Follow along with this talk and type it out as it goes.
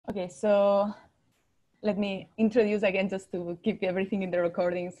Okay, so let me introduce again just to keep everything in the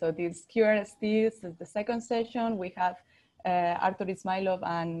recording. So this QRST is the second session. We have Artur Izmaylov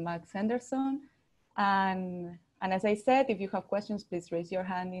and Max Henderson. And as I said, if you have questions, please raise your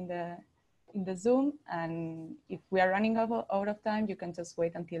hand in the Zoom. And if we are running out of time, you can just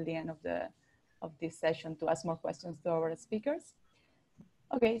wait until the end of this session to ask more questions to our speakers.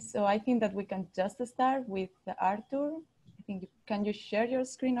 Okay, so I think that we can just start with Artur. I think, can you share your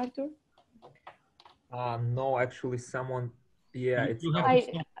screen, Artur? No, actually someone, yeah, it's you have to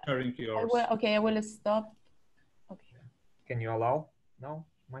stop sharing yours. Okay, I will stop. Okay. Can you allow now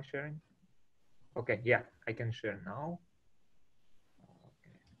my sharing? Okay, yeah, I can share now.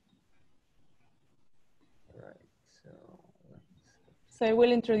 Okay. All right, so I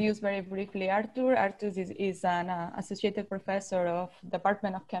will introduce very briefly Artur. Artur is an associated professor of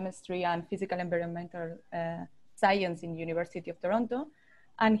Department of Chemistry and Physical Environmental Science in University of Toronto.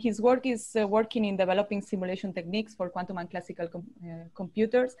 And his work is working in developing simulation techniques for quantum and classical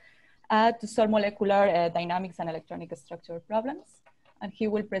computers to solve molecular dynamics and electronic structure problems. And he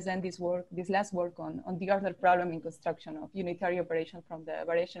will present this last work on the order problem in construction of unitary operation from the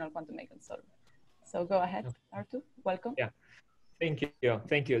Variational Quantum Eigensolver. So go ahead, Artur, welcome. Yeah,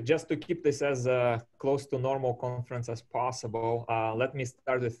 thank you. Just to keep this as close to normal conference as possible, let me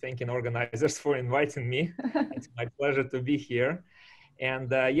start with thanking organizers for inviting me. It's my pleasure to be here.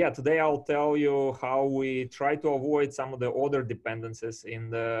 And yeah, today I'll tell you how we try to avoid some of the order dependencies in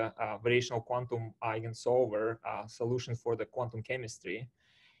the variational quantum eigensolver solution for the quantum chemistry.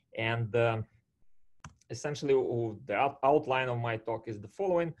 And essentially, the outline of my talk is the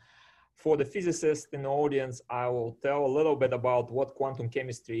following. For the physicists in the audience, I will tell a little bit about what quantum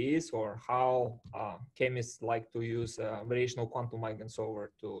chemistry is, or how chemists like to use variational quantum eigensolver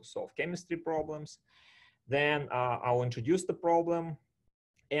to solve chemistry problems. Then I'll introduce the problem,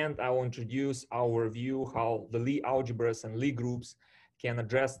 and I will introduce our view how the Lie algebras and Lie groups can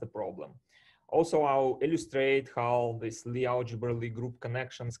address the problem. Also, I'll illustrate how this Lie algebra, Lie group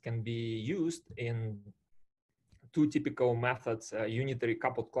connections can be used in two typical methods, unitary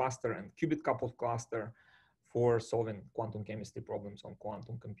coupled cluster and qubit coupled cluster, for solving quantum chemistry problems on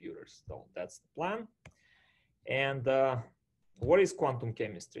quantum computers. So that's the plan. And what is quantum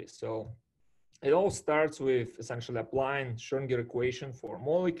chemistry? So it all starts with essentially applying Schrödinger equation for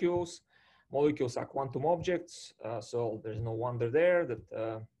molecules. Molecules are quantum objects, so there's no wonder there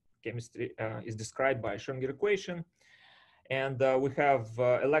that chemistry is described by Schrödinger equation. And we have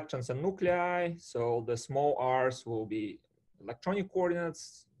electrons and nuclei, so the small r's will be electronic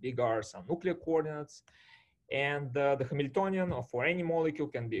coordinates, big r's are nuclear coordinates. And the Hamiltonian for any molecule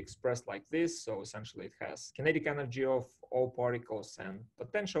can be expressed like this. So essentially it has kinetic energy of all particles and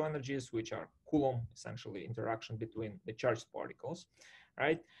potential energies, which are Coulomb, essentially interaction between the charged particles,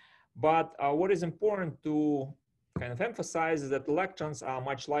 right? But what is important to kind of emphasize is that electrons are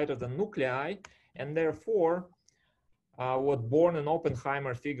much lighter than nuclei, and therefore what Born and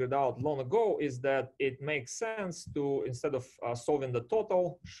Oppenheimer figured out long ago is that it makes sense to, instead of solving the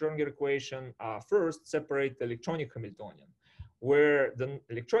total Schrödinger equation, first separate the electronic Hamiltonian, where the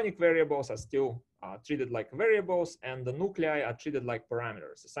electronic variables are still treated like variables and the nuclei are treated like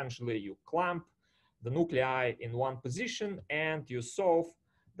parameters. Essentially, you clamp the nuclei in one position and you solve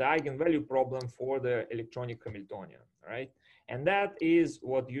the eigenvalue problem for the electronic Hamiltonian, right? And that is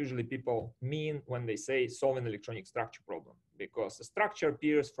what usually people mean when they say solve an electronic structure problem, because the structure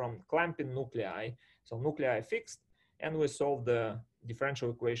appears from clamping nuclei. So nuclei are fixed, and we solve the differential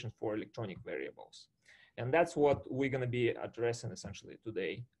equation for electronic variables. And that's what we're going to be addressing essentially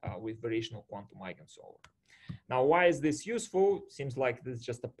today with variational quantum eigensolver. Now, why is this useful? Seems like this is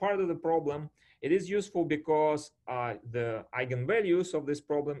just a part of the problem. It is useful because the eigenvalues of this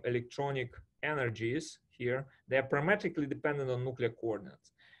problem, electronic energies here, they are parametrically dependent on nuclear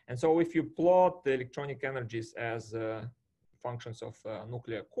coordinates. And so if you plot the electronic energies as functions of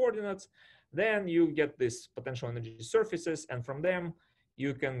nuclear coordinates, then you get these potential energy surfaces, and from them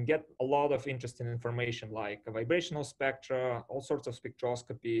you can get a lot of interesting information like vibrational spectra, all sorts of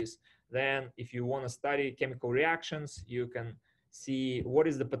spectroscopies. Then if you want to study chemical reactions, you can see what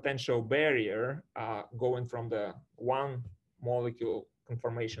is the potential barrier going from the one molecule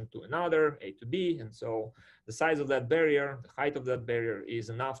conformation to another, A to B. And so the size of that barrier, the height of that barrier is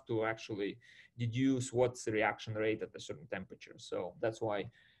enough to actually deduce what's the reaction rate at a certain temperature. So that's why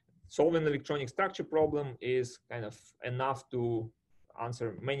solving the electronic structure problem is kind of enough to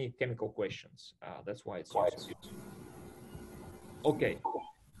answer many chemical questions. That's why it's useful. Okay.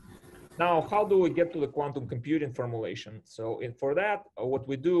 Now, how do we get to the quantum computing formulation? So for that, what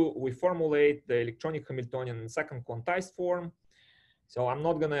we do, we formulate the electronic Hamiltonian in second quantized form. So I'm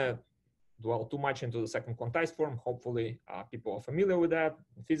not gonna dwell too much into the second quantized form. Hopefully people are familiar with that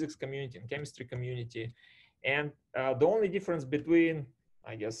in physics community and chemistry community. And the only difference between,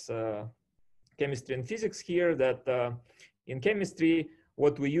 I guess, chemistry and physics here, that in chemistry,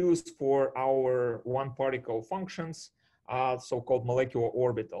 what we use for our one particle functions are so-called molecular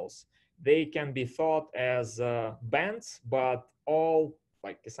orbitals. They can be thought as bands, but all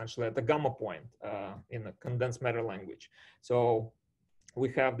like essentially at the gamma point in a condensed matter language. So we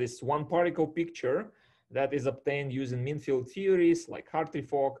have this one particle picture that is obtained using mean field theories like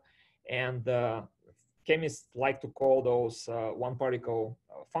Hartree-Fock, and chemists like to call those one particle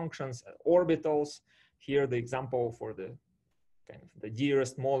functions orbitals. Here the example for the kind of the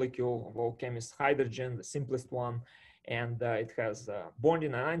dearest molecule of all chemists, hydrogen, the simplest one, and it has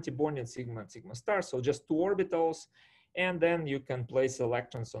bonding and anti-bonding, sigma and sigma star, so just two orbitals. And then you can place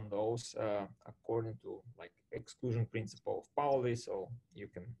electrons on those according to like exclusion principle of Pauli. So you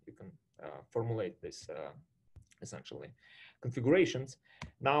can formulate this essentially configurations.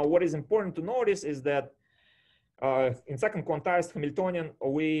 Now, what is important to notice is that in second quantized Hamiltonian,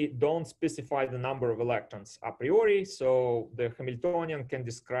 we don't specify the number of electrons a priori. So the Hamiltonian can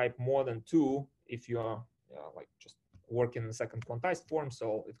describe more than two if you are like just working in second quantized form.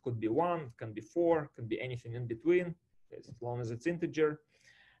 So it could be one, it can be four, it can be anything in between, as long as it's integer,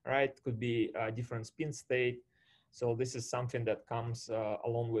 right? It could be a different spin state. So this is something that comes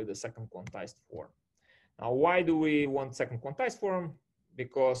along with the second quantized form. Now, why do we want second quantized form?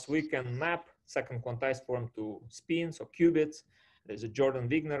 Because we can map second quantized form to spins or qubits. There's a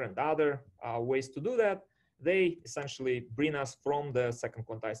Jordan-Wigner and other ways to do that. They essentially bring us from the second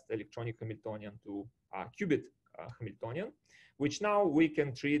quantized electronic Hamiltonian to qubit Hamiltonian, which now we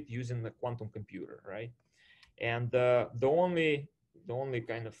can treat using the quantum computer, right? And the only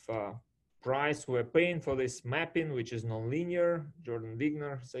kind of price we're paying for this mapping, which is nonlinear,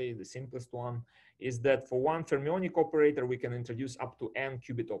 Jordan-Wigner, say the simplest one, is that for one fermionic operator, we can introduce up to n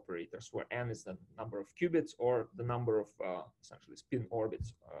qubit operators, where n is the number of qubits or the number of essentially spin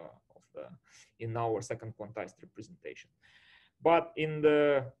orbits in our second quantized representation. But in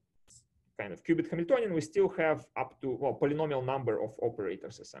the kind of qubit Hamiltonian, we still have up to, well, polynomial number of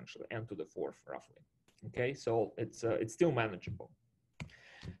operators, essentially, n to the fourth, roughly. Okay, so it's still manageable.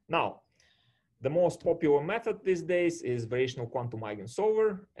 Now, the most popular method these days is variational quantum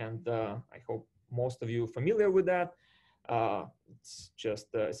eigensolver, and I hope most of you are familiar with that. It's just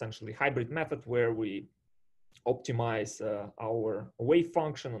essentially hybrid method where we optimize our wave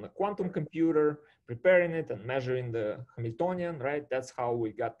function on a quantum computer, preparing it and measuring the Hamiltonian, right? That's how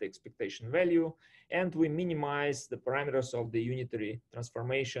we got the expectation value, and we minimize the parameters of the unitary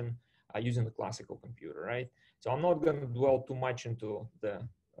transformation using the classical computer, right? So I'm not going to dwell too much into the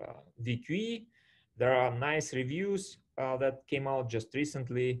VQE. There are nice reviews that came out just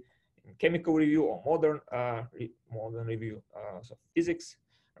recently in Chemical Review or Modern Review of Physics,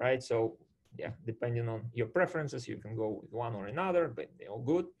 right? So yeah, depending on your preferences, you can go with one or another, but they're all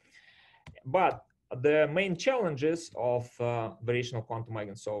good. But the main challenges of variational quantum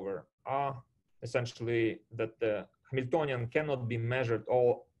eigensolver are essentially that the Hamiltonian cannot be measured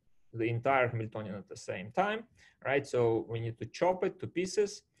the entire Hamiltonian at the same time, right? So we need to chop it to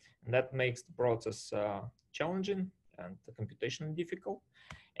pieces, and that makes the process challenging and computationally difficult.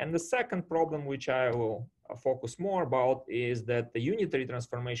 And the second problem, which I will focus more about, is that the unitary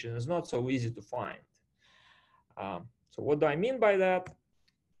transformation is not so easy to find. So what do I mean by that?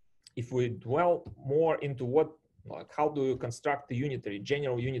 If we dwell more into how do you construct the unitary,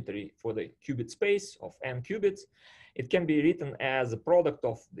 general unitary for the qubit space of n qubits, it can be written as a product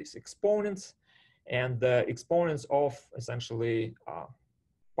of these exponents and the exponents of essentially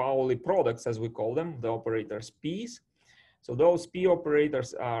Pauli products, as we call them, the operators P's. So those P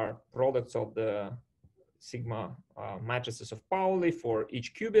operators are products of the sigma matrices of Pauli for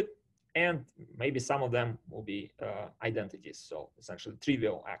each qubit, and maybe some of them will be identities, so essentially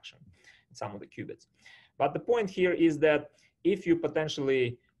trivial action in some of the qubits. But the point here is that if you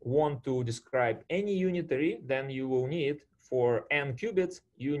potentially want to describe any unitary, then you will need, for n qubits,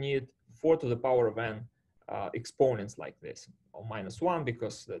 you need 4 to the power of n exponents like this, or -1,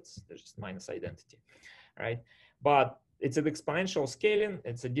 because there's just minus identity, right? But it's an exponential scaling.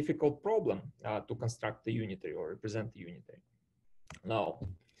 It's a difficult problem to construct the unitary or represent the unitary. Now,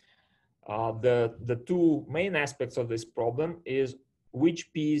 the two main aspects of this problem is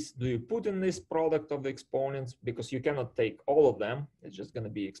which piece do you put in this product of the exponents, because you cannot take all of them. It's just going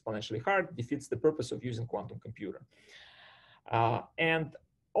to be exponentially hard, defeats the purpose of using quantum computer. And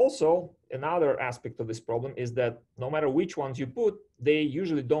also, another aspect of this problem is that no matter which ones you put, they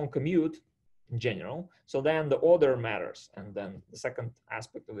usually don't commute in general. So then the order matters. And then the second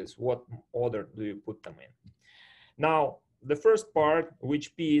aspect of this, what order do you put them in? Now, the first part,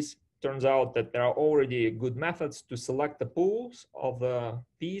 which piece, turns out that there are already good methods to select the pools of the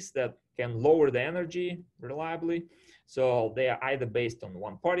piece that can lower the energy reliably. So they are either based on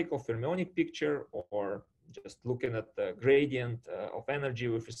one particle fermionic picture or just looking at the gradient of energy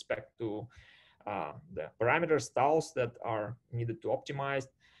with respect to the parameters taus that are needed to optimize.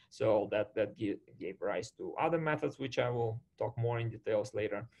 So that gave rise to other methods, which I will talk more in details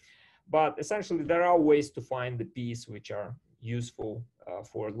later. But essentially, there are ways to find the p's which are useful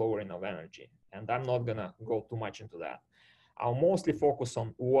for lowering of energy. And I'm not going to go too much into that. I'll mostly focus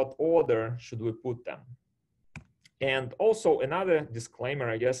on what order should we put them. And also another disclaimer,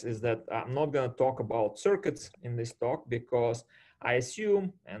 I guess, is that I'm not going to talk about circuits in this talk because I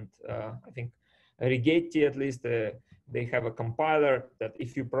assume, and I think Rigetti at least, they have a compiler that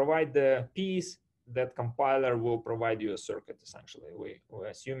if you provide the piece, that compiler will provide you a circuit, essentially. We're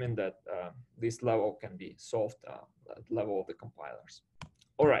assuming that this level can be solved at the level of the compilers.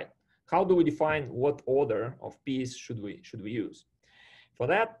 All right, how do we define what order of piece should we use? For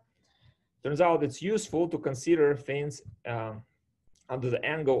that, turns out it's useful to consider things under the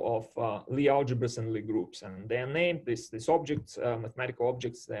angle of Lie algebras and Lie groups. And they are named, these objects, mathematical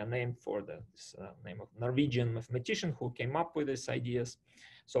objects, they are named for the name of Norwegian mathematician who came up with these ideas,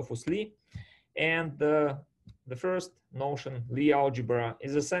 Sophus Lie. And the first notion, Lie algebra,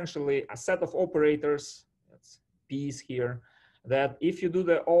 is essentially a set of operators, that's p's here, that if you do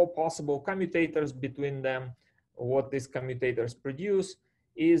all possible commutators between them, what these commutators produce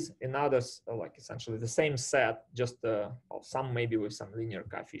is another, like essentially the same set, just some maybe with some linear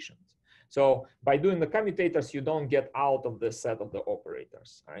coefficients. So by doing the commutators, you don't get out of the set of the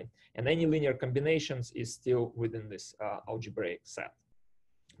operators, right? And any linear combinations is still within this algebraic set.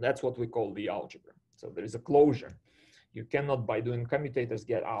 That's what we call the algebra. So there is a closure. You cannot, by doing commutators,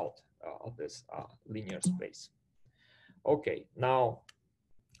 get out of this linear space. Okay, now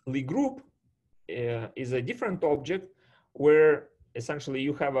Lie group is a different object where essentially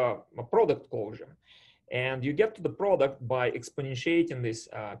you have a product closure. And you get to the product by exponentiating this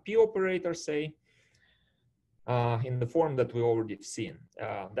p operator, say, in the form that we already have seen.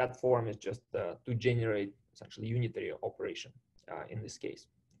 That form is just to generate essentially unitary operation in this case.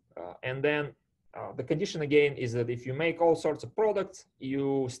 And then the condition again is that if you make all sorts of products,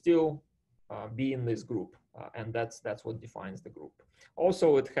 you still be in this group. And that's what defines the group.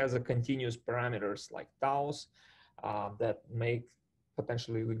 Also, it has a continuous parameters like taus that make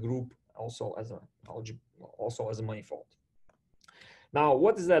potentially the group also as a manifold. Now,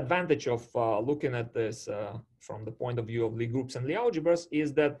 what is the advantage of looking at this from the point of view of Lie groups and Lie algebras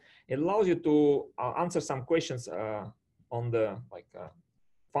is that it allows you to answer some questions on the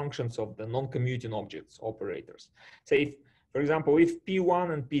functions of the non-commuting objects operators. Say, if, for example, if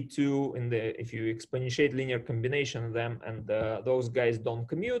P1 and P2 if you exponentiate linear combination of them and those guys don't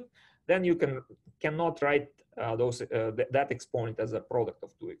commute, then you cannot write that exponent as a product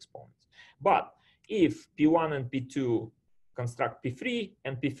of two exponents. But if P1 and P2 construct P3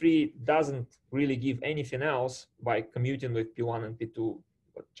 and P3 doesn't really give anything else by commuting with P1 and P2,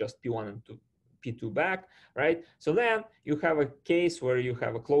 but just P1 and P2 back, right? So then you have a case where you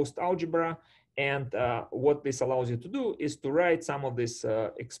have a closed algebra, and what this allows you to do is to write some of these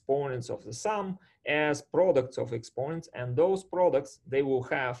exponents of the sum as products of exponents, and those products, they will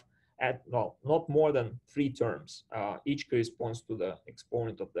have not more than 3 terms. Each corresponds to the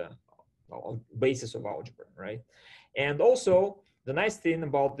exponent of the basis of algebra, right? And also, the nice thing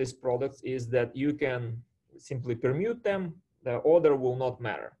about these products is that you can simply permute them. The order will not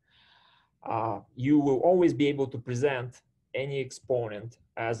matter. You will always be able to present any exponent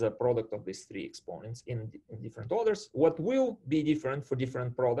as a product of these 3 exponents in different orders. What will be different for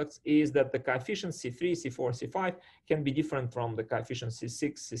different products is that the coefficients C3, C4, C5 can be different from the coefficients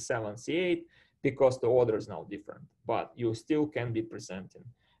C6, C7, C8 because the order is now different. But you still can be presenting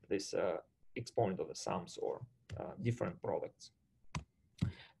this exponent of the sums or different products.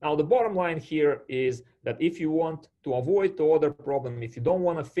 Now, the bottom line here is that if you want to avoid the order problem, if you don't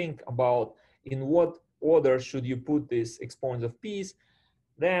want to think about in what order should you put these exponents of p's,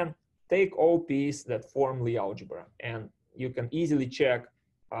 then take all p's that form Lie algebra, and you can easily check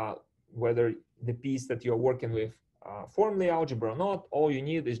whether the p's that you're working with form Lie algebra or not. All you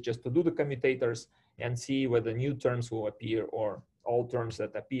need is just to do the commutators and see whether new terms will appear or all terms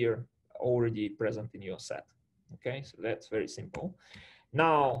that appear already present in your set. Okay, so that's very simple.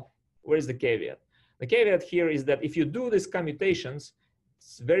 Now, where's the caveat? The caveat here is that if you do these commutations,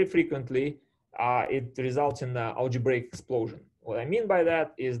 very frequently it results in an algebraic explosion. what I mean by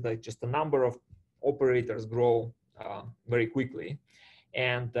that is that just the number of operators grow very quickly.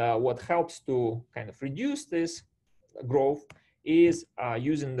 And what helps to kind of reduce this growth is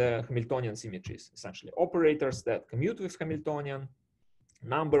using the Hamiltonian symmetries, essentially operators that commute with Hamiltonian,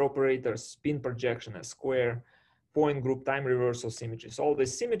 number operators, spin projection, a square, point group, time reversal symmetries. All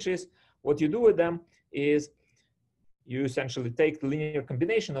these symmetries, what you do with them is you essentially take the linear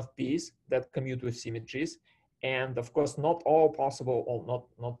combination of p's that commute with symmetries, and of course not all possible, or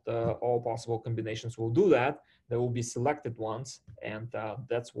not all possible combinations will do that. There will be selected ones, and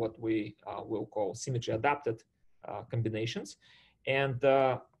that's what we will call symmetry adapted combinations. And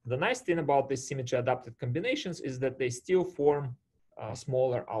the nice thing about these symmetry adapted combinations is that they still form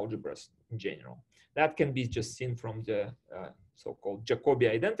smaller algebras in general. That can be just seen from the so-called Jacobi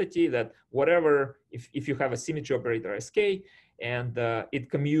identity, that whatever, if you have a symmetry operator Sk, and it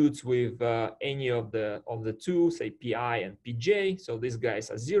commutes with any of the two, say Pi and Pj, so these guys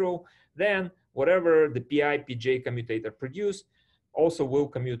are zero, then whatever the Pi Pj commutator produce also will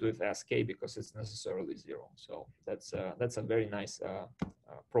commute with Sk because it's necessarily zero. So that's a very nice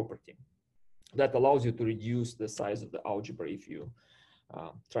property that allows you to reduce the size of the algebra. If you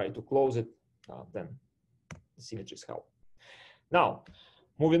try to close it, then the symmetries help. Now,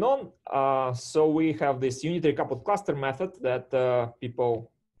 moving on, so we have this unitary coupled cluster method that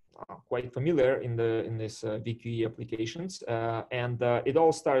people are quite familiar in this VQE applications, and it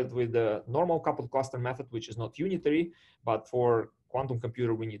all started with the normal coupled cluster method, which is not unitary, but for quantum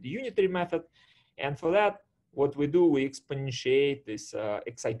computer we need the unitary method, and for that what we do, we exponentiate this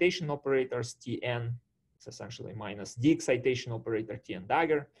excitation operators Tn. It's essentially minus the excitation operator Tn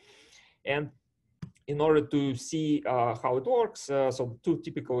dagger, and in order to see how it works, so two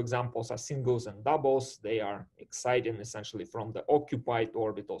typical examples are singles and doubles. They are exciting essentially from the occupied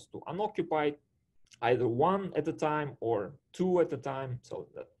orbitals to unoccupied, either one at a time or two at a time. So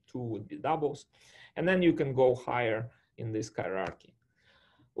that two would be doubles. And then you can go higher in this hierarchy.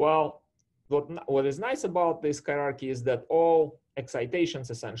 Well, what is nice about this hierarchy is that all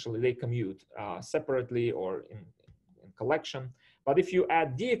excitations essentially, they commute separately or in collection. But if you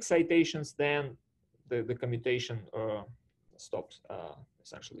add the excitations, then the commutation stops,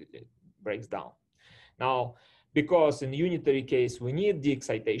 essentially it breaks down. Now, because in the unitary case we need the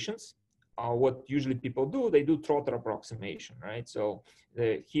excitations, what usually people do, they do Trotter approximation, right? So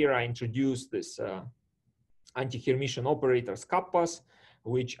here I introduce this anti-Hermitian operators kappas,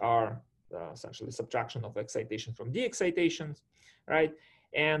 which are essentially subtraction of excitation from the excitations, right?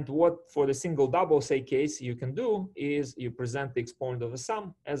 And what for the single double say case you can do is you present the exponent of the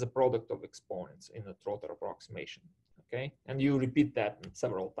sum as a product of exponents in a Trotter approximation, okay? And you repeat that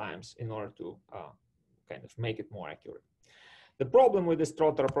several times in order to kind of make it more accurate. The problem with this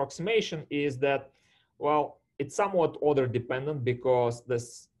Trotter approximation is that, well, it's somewhat order dependent because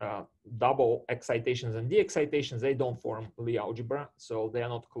this double excitations and de-excitations, they don't form Lie algebra, so they are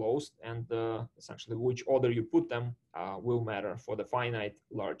not closed, and essentially which order you put them will matter for the finite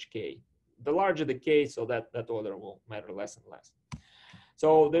large K. The larger the K, so that order will matter less and less.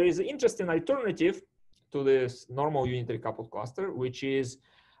 So there is an interesting alternative to this normal unitary coupled cluster, which is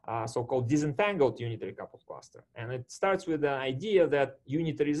so-called disentangled unitary coupled cluster. And it starts with the idea that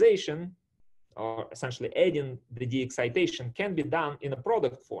unitarization, or essentially adding the de-excitation, can be done in a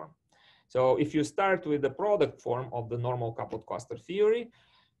product form. So if you start with the product form of the normal coupled cluster theory,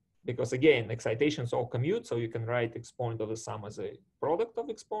 because again, excitations all commute, so you can write exponent of the sum as a product of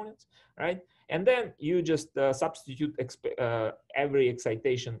exponents, right? And then you just substitute every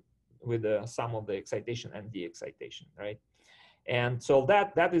excitation with the sum of the excitation and de-excitation, right? And so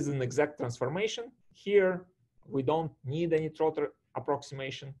that is an exact transformation. Here, we don't need any Trotter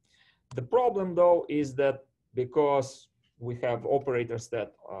approximation. The problem, though, is that because we have operators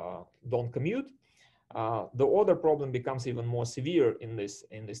that don't commute, the order problem becomes even more severe in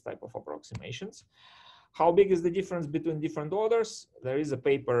this type of approximations. How big is the difference between different orders? There is a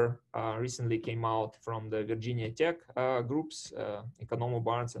paper recently came out from the Virginia Tech groups, Economo,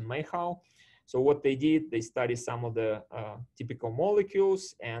 Barnes, and Mayhow. So what they did, they studied some of the typical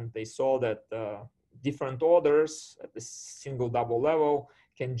molecules, and they saw that different orders at the single double level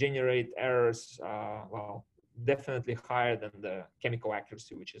can generate errors, well, definitely higher than the chemical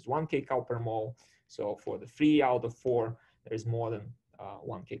accuracy, which is 1 kcal per mole. So for the 3 out of 4, there is more than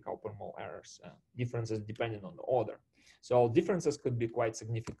 1 kcal per mole errors, differences depending on the order. So differences could be quite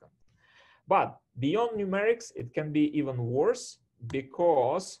significant. But beyond numerics, it can be even worse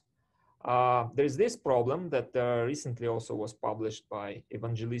because there's this problem that recently also was published by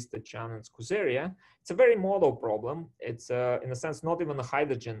Evangelista, Chan, and Scuseria. It's a very model problem. It's in a sense not even a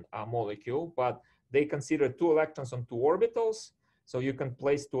hydrogen molecule, but they consider 2 electrons on 2 orbitals. So you can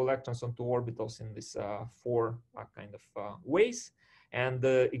place 2 electrons on 2 orbitals in this 4 kind of ways. And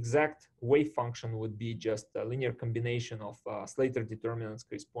the exact wave function would be just a linear combination of Slater determinants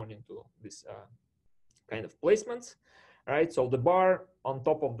corresponding to this kind of placements, right? So the bar on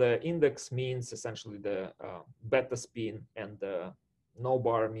top of the index means essentially the beta spin, and the no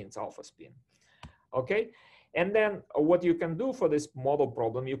bar means alpha spin. Okay, and then what you can do for this model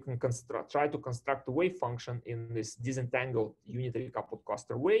problem, you can try to construct a wave function in this disentangled unitary coupled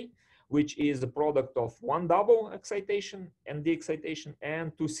cluster way, which is the product of 1 double excitation and de-excitation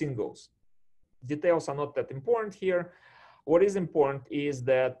and 2 singles. Details are not that important here. What is important is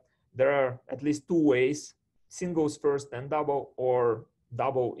that there are at least 2 ways, singles first and double, or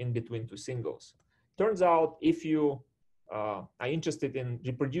double in between 2 singles. Turns out if you are interested in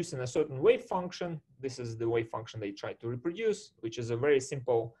reproducing a certain wave function, this is the wave function they try to reproduce, which is a very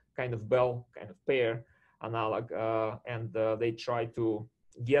simple kind of Bell kind of pair analog, and they try to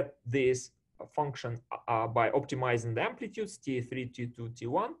get this function by optimizing the amplitudes T3, T2,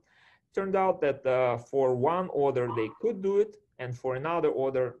 T1. Turned out that for one order they could do it, and for another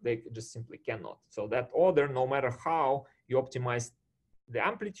order they just simply cannot. So that order, no matter how you optimize the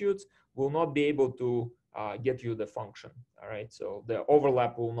amplitudes, will not be able to get you the function. All right, so the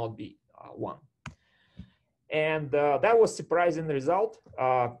overlap will not be 1. And that was surprising result.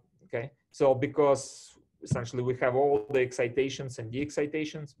 Okay, so because essentially we have all the excitations and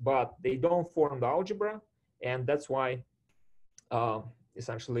de-excitations, but they don't form the algebra, and that's why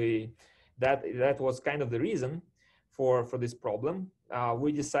essentially that was kind of the reason for this problem.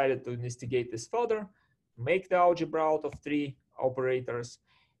 We decided to investigate this further, make the algebra out of 3 operators,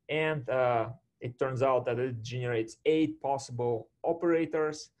 and it turns out that it generates 8 possible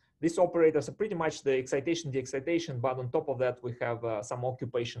operators. These operators are pretty much the excitation, de-excitation, but on top of that, we have some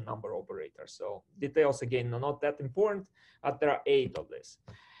occupation number operators. So details, again, are not that important, but there are 8 of this.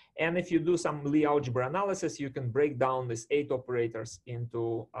 And if you do some Lie algebra analysis, you can break down these 8 operators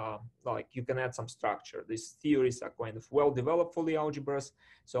into, like, you can add some structure. These theories are kind of well developed for Lie algebras.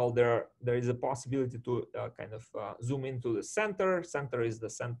 So there is a possibility to kind of zoom into the center. Center is the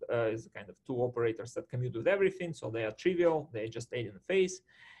is kind of 2 operators that commute with everything. So they are trivial. They just 8 in phase.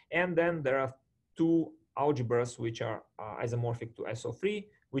 And then there are 2 algebras which are isomorphic to SO3,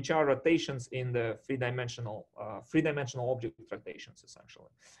 which are rotations in the three-dimensional object rotations, essentially,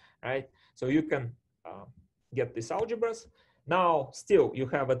 right? So you can get these algebras. Now, still, you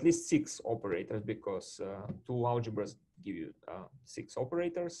have at least 6 operators, because 2 algebras give you 6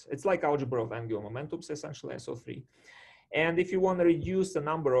 operators. It's like algebra of angular momentums, essentially, SO3. And if you want to reduce the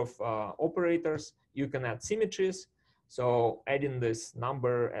number of operators, you can add symmetries. So adding this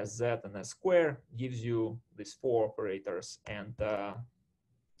number as z and s square gives you these 4 operators. And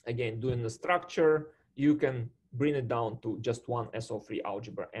again, doing the structure, you can bring it down to just one SO3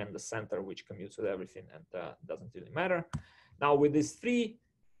 algebra and the center, which commutes with everything, and doesn't really matter. Now with these 3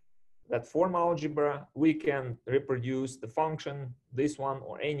 that form algebra, we can reproduce the function, this one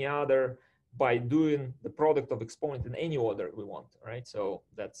or any other, by doing the product of exponent in any order we want, right? So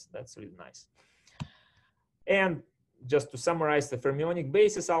that's really nice. And just to summarize the fermionic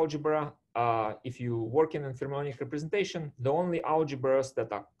basis algebra, if you work in a fermionic representation, the only algebras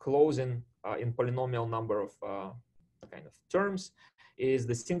that are closing in polynomial number of kind of terms is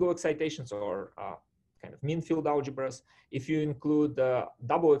the single excitations, or kind of mean field algebras. If you include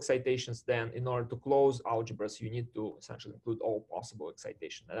double excitations, then in order to close algebras, you need to essentially include all possible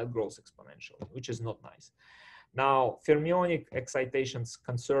excitation, and that grows exponentially, which is not nice. Now, fermionic excitations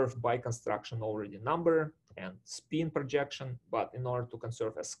conserve by construction already number and spin projection, but in order to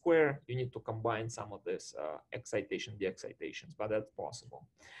conserve S square, you need to combine some of this excitation, de-excitations, but that's possible.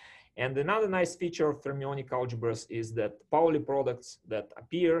 And another nice feature of fermionic algebras is that Pauli products that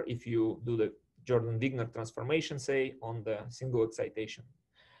appear if you do the Jordan-Wigner transformation, say, on the single excitation,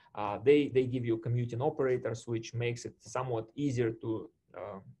 they give you commuting operators, which makes it somewhat easier to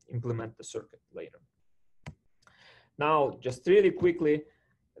implement the circuit later. Now, just really quickly,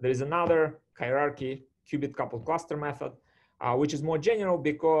 there is another hierarchy, qubit coupled cluster method, which is more general,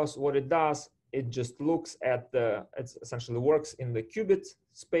 because what it does, it just looks at it essentially works in the qubit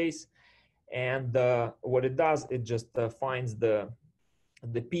space. And what it does, it just finds the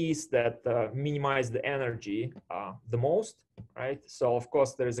piece that minimize the energy the most, right? So of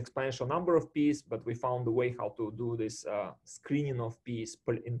course there is exponential number of p's, but we found a way how to do this screening of p's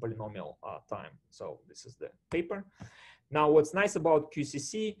in polynomial time. So this is the paper. Now what's nice about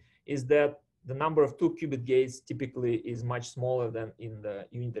QCC is that the number of 2 qubit gates typically is much smaller than in the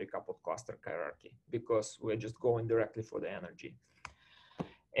unitary coupled cluster hierarchy, because we're just going directly for the energy.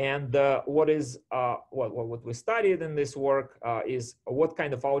 And what we studied in this work is what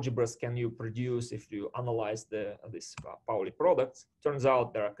kind of algebras can you produce if you analyze these Pauli products. Turns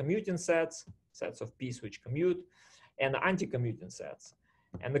out there are commuting sets of p's which commute, and anti-commuting sets.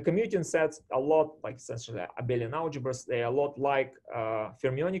 And the commuting sets a lot like essentially abelian algebras. They are a lot like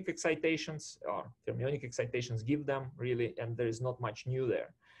fermionic excitations, or fermionic excitations give them really, and there is not much new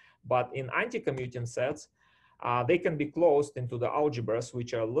there. But in anti-commuting sets, they can be closed into the algebras,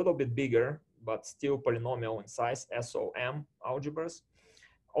 which are a little bit bigger, but still polynomial in size, SOM algebras.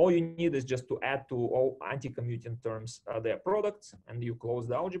 All you need is just to add to all anti-commuting terms their products, and you close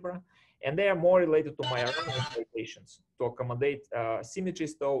the algebra. And they are more related to Majorana excitations. To accommodate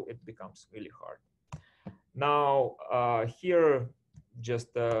symmetries, though, it becomes really hard. Now, here, just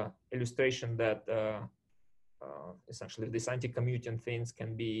illustration that essentially these anti-commuting things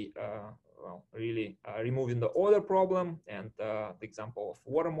can be well, really removing the order problem, and the example of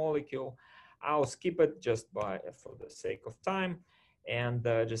water molecule. I'll skip it just for the sake of time, and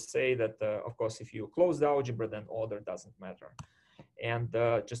just say that, of course, if you close the algebra, then order doesn't matter. And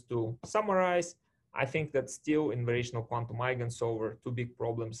just to summarize, I think that still in variational quantum eigensolver, two big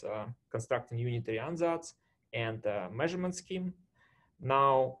problems are constructing unitary ansatz and measurement scheme.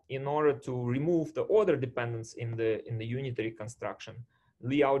 Now, in order to remove the order dependence in the unitary construction,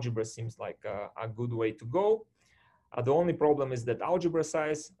 Lie algebra seems like a good way to go. The only problem is that algebra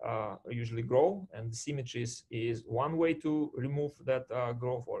size usually grow, and symmetries is one way to remove that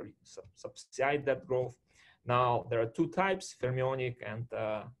growth or subside that growth. Now, there are two types, fermionic and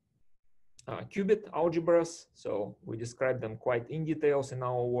qubit algebras. So we describe them quite in details in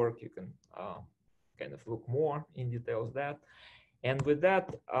our work. You can kind of look more in details that. And with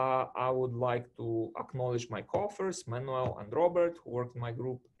that, I would like to acknowledge my co-authors, Manuel and Robert, who worked in my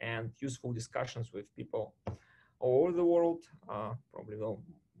group, and useful discussions with people all over the world, probably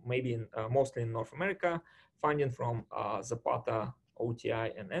maybe mostly in North America, funding from Zapata,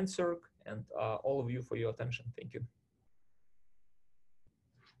 OTI, and NSERC, and all of you for your attention. Thank you.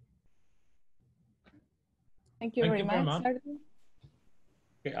 Thank you very much, Artur.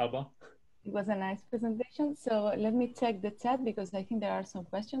 Okay, Alba. It was a nice presentation. So let me check the chat because I think there are some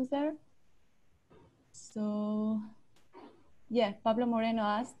questions there. So yeah, Pablo Moreno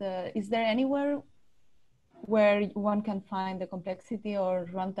asked, is there anywhere where one can find the complexity or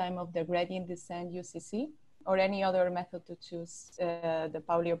runtime of the gradient descent UCC, or any other method to choose the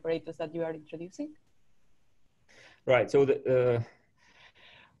Pauli operators that you are introducing? Right, so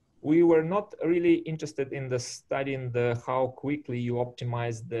we were not really interested in studying how quickly you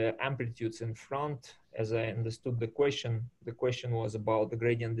optimize the amplitudes in front. As I understood the question was about the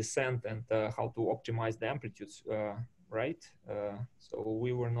gradient descent and how to optimize the amplitudes, right? So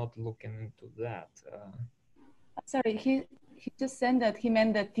we were not looking into that. Sorry, he just said that he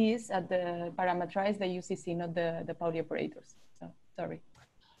meant the T's at the parameterize the UCC, not the Pauli operators. So sorry,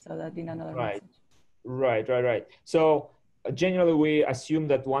 so that in another message. Right. So generally, we assume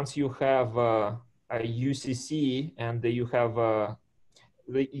that once you have a UCC and you have all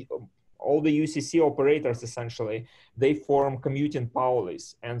the UCC operators, essentially, they form commuting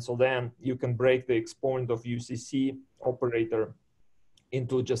Paulis. And so then you can break the exponent of UCC operator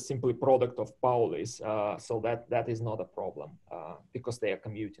into just simply product of Paulis. So that is not a problem because they are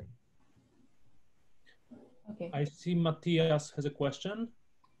commuting. Okay. I see Matthias has a question.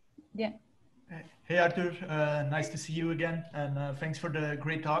 Yeah. Hey, Artur, nice to see you again, and thanks for the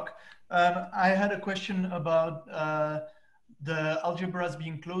great talk. I had a question about the algebras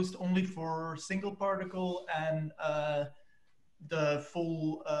being closed only for single particle and the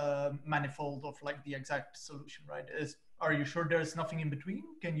full manifold of like the exact solution, right? Are you sure there's nothing in between?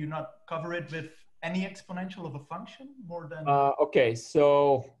 Can you not cover it with any exponential of a function more than? Okay,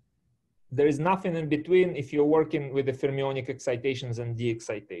 so there is nothing in between if you're working with the fermionic excitations and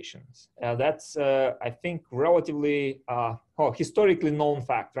de-excitations. That's, I think, relatively historically known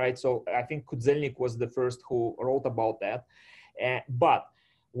fact, right? So I think Kuzelnik was the first who wrote about that. But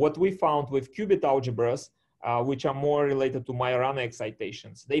what we found with qubit algebras, which are more related to Majorana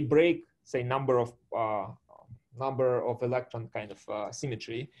excitations, they break, say, number of electron kind of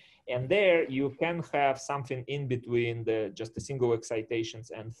symmetry. And there you can have something in between just the single excitations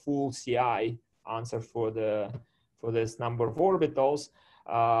and full CI answer for this number of orbitals.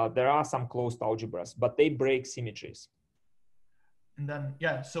 There are some closed algebras, but they break symmetries. And then,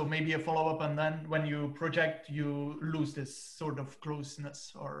 yeah, so maybe a follow-up, and then when you project, you lose this sort of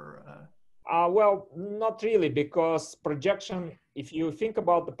closeness, or? Well, not really, because projection, if you think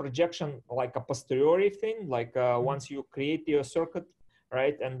about the projection like a posteriori thing, like once you create your circuit,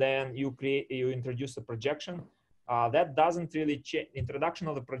 right, and then you introduce a projection, that doesn't really change. Introduction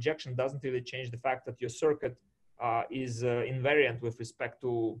of the projection doesn't really change the fact that your circuit is invariant with respect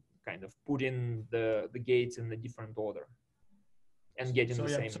to kind of putting the gates in a different order and getting the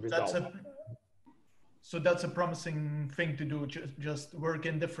same result. So that's a promising thing to do, just work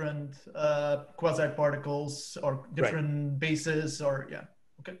in different quasi-particles or different bases, or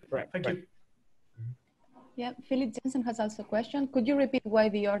Okay, thank you. Yeah, Philip Jensen has also a question. Could you repeat why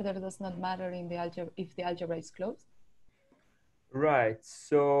the order does not matter in the algebra if the algebra is closed? Right,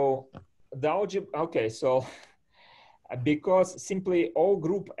 so the algebra, okay, so because simply all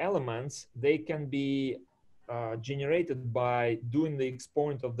group elements, they can be generated by doing the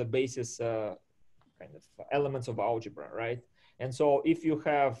exponent of the basis kind of elements of algebra, right? And so if you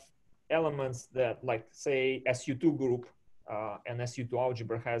have elements that, like, say, SU2 group and SU2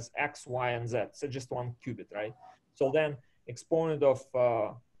 algebra has X, Y, and Z, so just one qubit, right? So then exponent of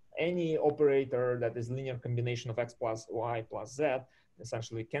any operator that is linear combination of X plus Y plus Z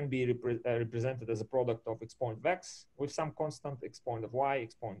essentially can be represented as a product of exponent of X with some constant, exponent of Y,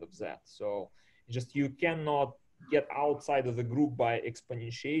 exponent of Z. So just you cannot get outside of the group by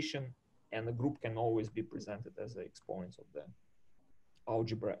exponentiation, and the group can always be presented as the exponents of the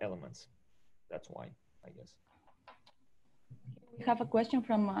algebra elements. That's why, I guess. We have a question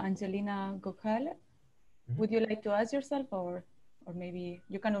from Angelina Gokhale. Would you like to ask yourself, or maybe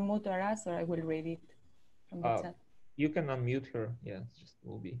you can unmute or ask, or I will read it from the chat. You can unmute her. Yeah, it just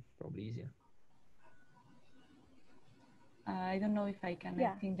will be probably easier. I don't know if I can.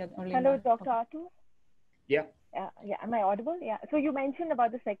 Yeah. I think that only. Hello, Dr. Artur. Yeah. Yeah, am I audible? Yeah. So you mentioned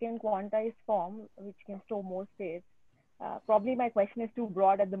about the second quantized form, which can store more states. Probably my question is too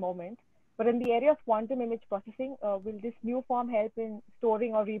broad at the moment, but in the area of quantum image processing, will this new form help in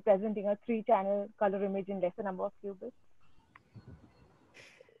storing or representing a 3-channel color image in lesser number of qubits?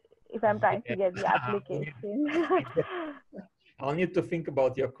 If I'm trying to get the application. I'll need to think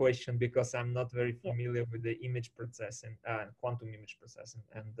about your question because I'm not very familiar with the image processing, quantum image processing.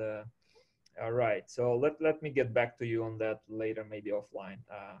 And all right, so let me get back to you on that later, maybe offline.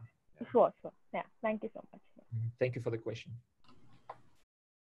 Sure. Yeah, thank you so much. Thank you for the question.